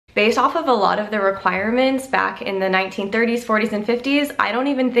Based off of a lot of the requirements back in the 1930s, 40s, and 50s, I don't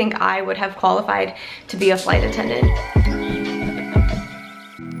even think I would have qualified to be a flight attendant.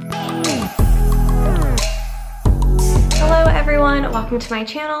 Hello everyone, welcome to my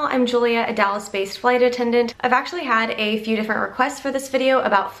channel. I'm Julia, a Dallas-based flight attendant. I've actually had a few different requests for this video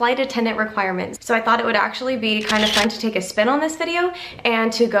about flight attendant requirements, so I thought it would actually be kind of fun to take a spin on this video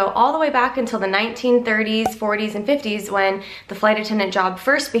and to go all the way back until the 1930s, 40s, and 50s when the flight attendant job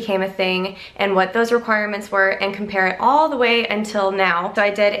first became a thing and what those requirements were, and compare it all the way until now. So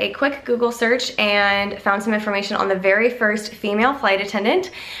I did a quick Google search and found some information on the very first female flight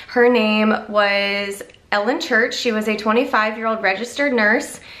attendant. Her name was Ellen Church. She was a 25-year-old registered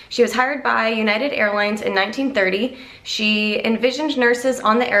nurse. She was hired by United Airlines in 1930. She envisioned nurses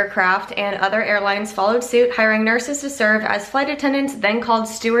on the aircraft, and other airlines followed suit, hiring nurses to serve as flight attendants, then called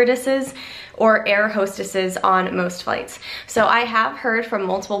stewardesses or air hostesses on most flights. So I have heard from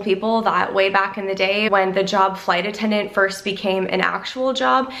multiple people that way back in the day when the job flight attendant first became an actual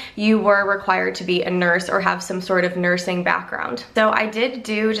job, you were required to be a nurse or have some sort of nursing background. So I did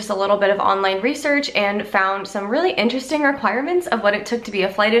do just a little bit of online research and found some really interesting requirements of what it took to be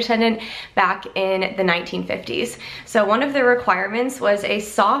a flight attendant back in the 1950s. So one of the requirements was a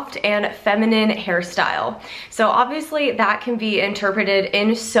soft and feminine hairstyle. So obviously that can be interpreted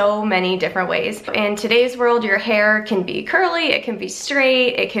in so many different ways. In today's world, your hair can be curly, it can be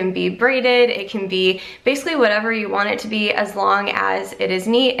straight, it can be braided, it can be basically whatever you want it to be, as long as it is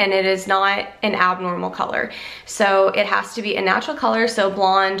neat and it is not an abnormal color. So it has to be a natural color, so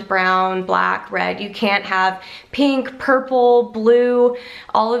blonde, brown, black, red. You can't have pink, purple, blue,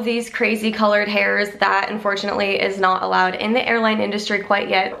 all of these crazy colored hairs. That unfortunately is not allowed in the airline industry quite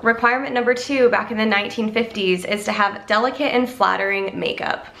yet. Requirement number 2 back in the 1950s is to have delicate and flattering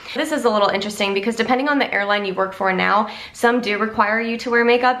makeup. This is a little interesting because depending on the airline you work for now, some do require you to wear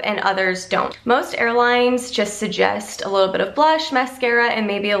makeup and others don't. Most airlines just suggest a little bit of blush, mascara, and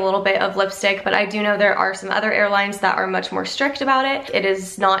maybe a little bit of lipstick, but I do know there are some other airlines that are much more strict about it. It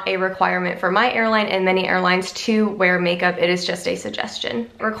is not a requirement for my airline and many airlines to wear makeup. It is just a suggestion.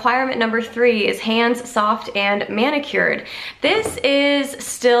 Requirement number 3 is hands soft and manicured. This is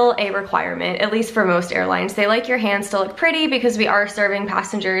still a requirement, at least for most airlines. They like your hands to look pretty because we are serving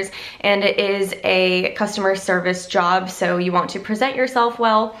passengers and it is a customer service job, so you want to present yourself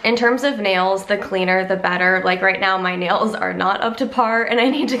well. In terms of nails, the cleaner the better. Like right now my nails are not up to par and I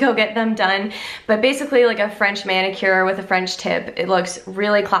need to go get them done, but basically like a French manicure with a French tip, it looks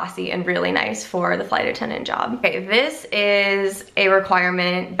really classy and really nice for the flight attendant job. Okay, this is a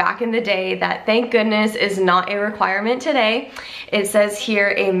requirement back in the day that thank goodness is not a requirement today. It says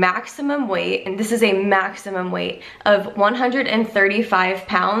here a maximum weight, and this is a maximum weight of 135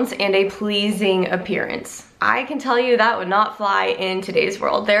 pounds and a pleasing appearance. I can tell you that would not fly in today's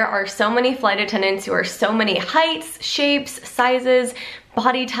world. There are so many flight attendants who are so many heights, shapes, sizes,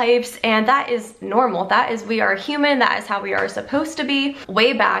 body types, and that is normal. That is, we are human, that is how we are supposed to be.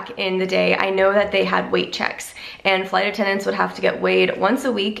 Way back in the day, I know that they had weight checks, and flight attendants would have to get weighed once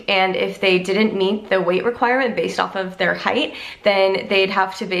a week, and if they didn't meet the weight requirement based off of their height, then they'd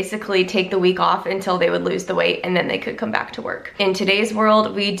have to basically take the week off until they would lose the weight, and then they could come back to work. In today's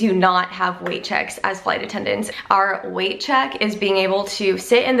world, we do not have weight checks as flight attendants. Our weight check is being able to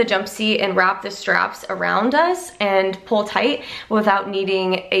sit in the jump seat and wrap the straps around us and pull tight without needing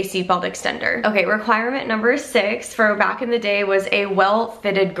a seatbelt extender. Okay, requirement number 6 for back in the day was a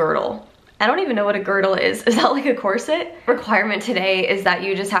well-fitted girdle. I don't even know what a girdle is. Is that like a corset? Requirement today is that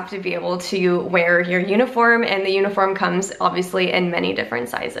you just have to be able to wear your uniform, and the uniform comes obviously in many different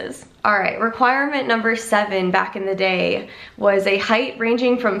sizes. All right, requirement number 7 back in the day was a height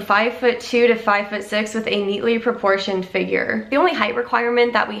ranging from 5'2" to 5'6" with a neatly proportioned figure. The only height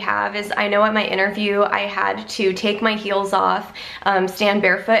requirement that we have is, I know at my interview I had to take my heels off, stand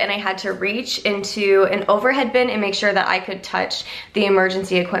barefoot, and I had to reach into an overhead bin and make sure that I could touch the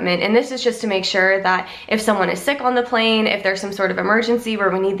emergency equipment. And this is just to make sure that if someone is sick on the plane, if there's some sort of emergency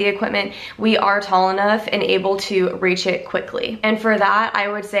where we need the equipment, we are tall enough and able to reach it quickly. And for that, I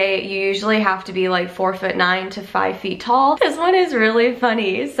would say you usually have to be like 4'9" to 5 feet tall. This one is really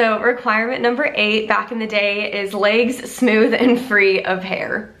funny. So requirement number 8 back in the day is legs smooth and free of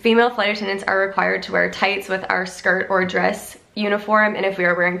hair. Female flight attendants are required to wear tights with our skirt or dress uniform, and if we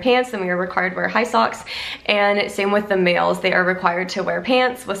are wearing pants, then we are required to wear high socks. And same with the males, they are required to wear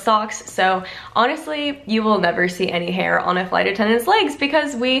pants with socks. So honestly, you will never see any hair on a flight attendant's legs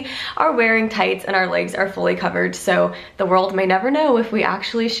because we are wearing tights and our legs are fully covered, so the world may never know if we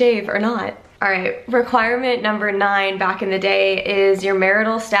actually shave or not. All right, requirement number 9 back in the day is your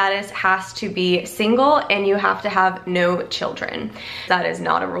marital status has to be single and you have to have no children. That is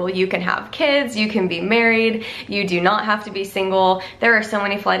not a rule. You can have kids, you can be married, you do not have to be single. There are so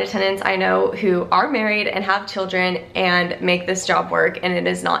many flight attendants I know who are married and have children and make this job work, and it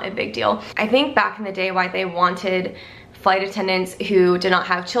is not a big deal. I think back in the day why they wanted flight attendants who did not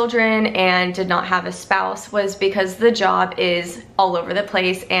have children and did not have a spouse was because the job is all over the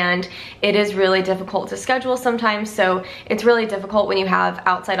place and it is really difficult to schedule sometimes, so it's really difficult when you have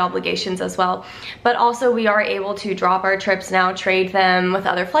outside obligations as well. But also we are able to drop our trips now, trade them with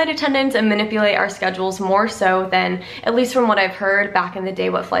other flight attendants, and manipulate our schedules more so than, at least from what I've heard back in the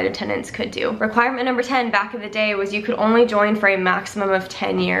day, what flight attendants could do. Requirement number 10 back in the day was you could only join for a maximum of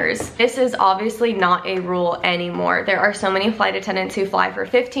 10 years. This is obviously not a rule anymore. There are so many flight attendants who fly for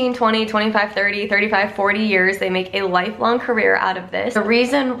 15, 20, 25, 30, 35, 40 years. They make a lifelong career out of this. The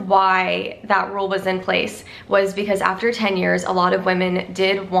reason why that rule was in place was because after 10 years, a lot of women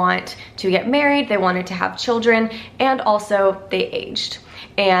did want to get married, they wanted to have children, and also they aged.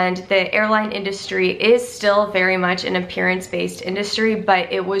 And the airline industry is still very much an appearance-based industry,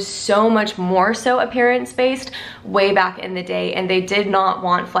 but it was so much more so appearance-based way back in the day, and they did not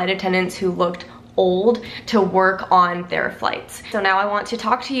want flight attendants who looked old to work on their flights. So now I want to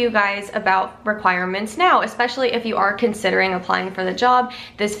talk to you guys about requirements now, especially if you are considering applying for the job.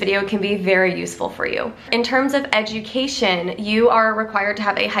 This video can be very useful for you. In terms of education, you are required to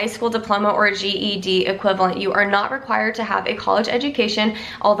have a high school diploma or a GED equivalent. You are not required to have a college education,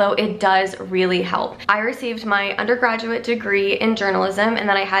 although it does really help. I received my undergraduate degree in journalism, and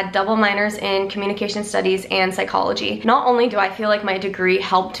then I had double minors in communication studies and psychology. Not only do I feel like my degree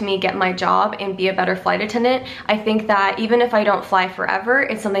helped me get my job and be a better flight attendant, I think that even if I don't fly forever,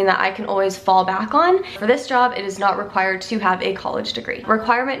 it's something that I can always fall back on. For this job, it is not required to have a college degree.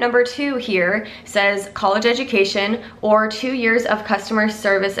 Requirement number 2 here says college education or 2 years of customer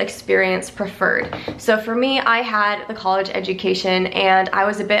service experience preferred. So for me, I had the college education and I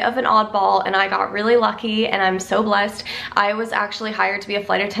was a bit of an oddball, and I got really lucky and I'm so blessed. I was actually hired to be a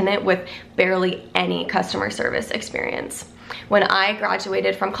flight attendant with barely any customer service experience. When I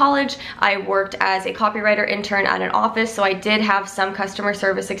graduated from college, I worked as a copywriter intern at an office, so I did have some customer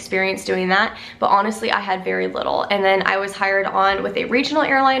service experience doing that, but honestly, I had very little. And then I was hired on with a regional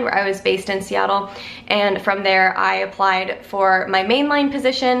airline where I was based in Seattle, and from there, I applied for my mainline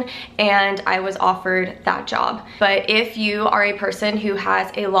position, and I was offered that job. But if you are a person who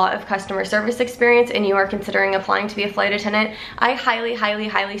has a lot of customer service experience and you are considering applying to be a flight attendant, I highly, highly,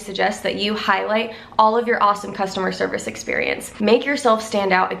 highly suggest that you highlight all of your awesome customer service experience. Make yourself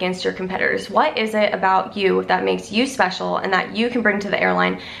stand out against your competitors. What is it about you that makes you special and that you can bring to the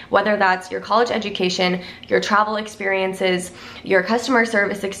airline, whether that's your college education, your travel experiences, your customer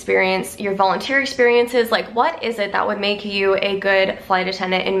service experience, your volunteer experiences? Like, what is it that would make you a good flight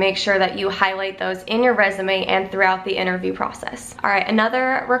attendant, and make sure that you highlight those in your resume and throughout the interview process. All right,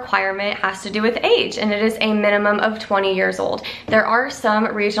 another requirement has to do with age, and it is a minimum of 20 years old. There are some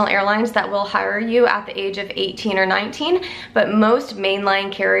regional airlines that will hire you at the age of 18 or 19, but most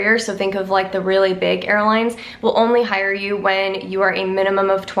mainline carriers, so think of like the really big airlines, will only hire you when you are a minimum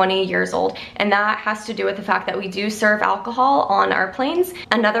of 20 years old. And that has to do with the fact that we do serve alcohol on our planes.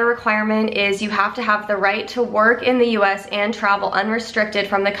 Another requirement is you have to have the right to work in the US and travel unrestricted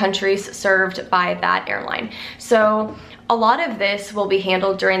from the countries served by that airline. So a lot of this will be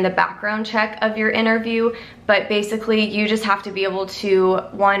handled during the background check of your interview, but basically you just have to be able to,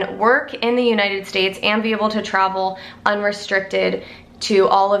 one, work in the United States and be able to travel unrestricted to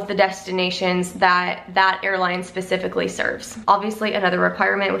all of the destinations that that airline specifically serves. Obviously, another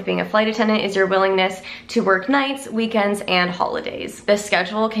requirement with being a flight attendant is your willingness to work nights, weekends, and holidays. The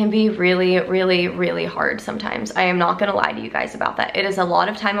schedule can be really, really, really hard sometimes. I am not gonna lie to you guys about that. It is a lot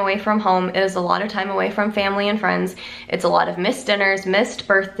of time away from home. It is a lot of time away from family and friends. It's a lot of missed dinners, missed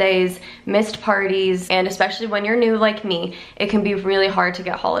birthdays, missed parties, and especially when you're new like me, it can be really hard to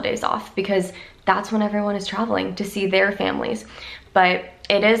get holidays off because that's when everyone is traveling to see their families. But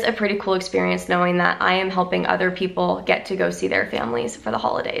it is a pretty cool experience knowing that I am helping other people get to go see their families for the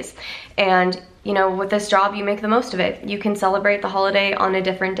holidays. And you know, with this job, you make the most of it. You can celebrate the holiday on a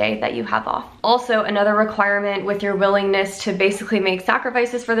different day that you have off. Also, another requirement with your willingness to basically make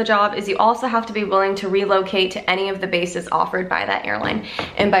sacrifices for the job is you also have to be willing to relocate to any of the bases offered by that airline.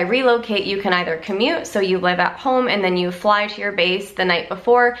 And by relocate, you can either commute, so you live at home and then you fly to your base the night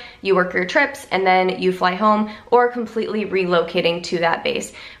before, you work your trips, and then you fly home, or completely relocating to that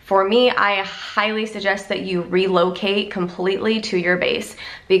base. For me, I highly suggest that you relocate completely to your base,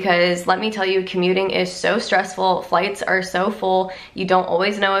 because let me tell you, commuting is so stressful. Flights are so full. You don't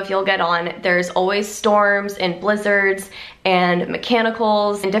always know if you'll get on. There's always storms and blizzards and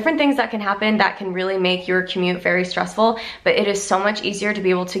mechanicals and different things that can happen that can really make your commute very stressful, but it is so much easier to be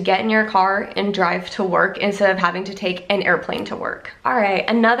able to get in your car and drive to work instead of having to take an airplane to work. All right,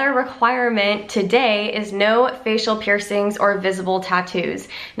 another requirement today is no facial piercings or visible tattoos.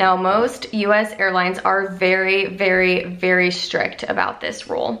 Now, most US airlines are very, very, very strict about this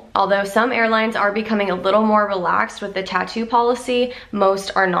rule. Although some airlines are becoming a little more relaxed with the tattoo policy,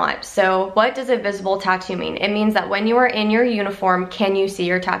 most are not. So what does a visible tattoo mean? It means that when you are in your uniform, can you see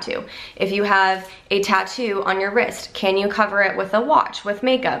your tattoo? If you have a tattoo on your wrist, can you cover it with a watch, with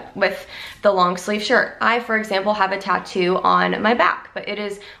makeup, with the long sleeve shirt? I, for example, have a tattoo on my back, but it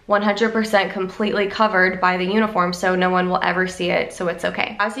is 100% completely covered by the uniform, so no one will ever see it, so it's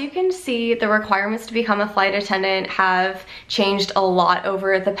okay. As you can see, the requirements to become a flight attendant have changed a lot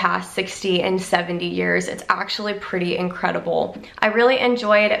over the past 60 and 70 years. It's actually pretty incredible. I really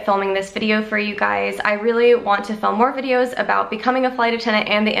enjoyed filming this video for you guys. I really want to film more videos about becoming a flight attendant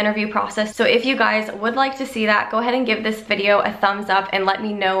and the interview process, so if you guys would like to see that, go ahead and give this video a thumbs up and let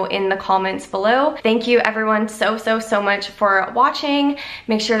me know in the comments below. Thank you everyone so much for watching.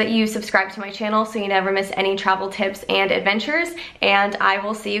 Make sure that you subscribe to my channel so you never miss any travel tips and adventures, and I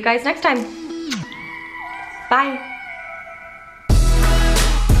will see you guys next time. Bye.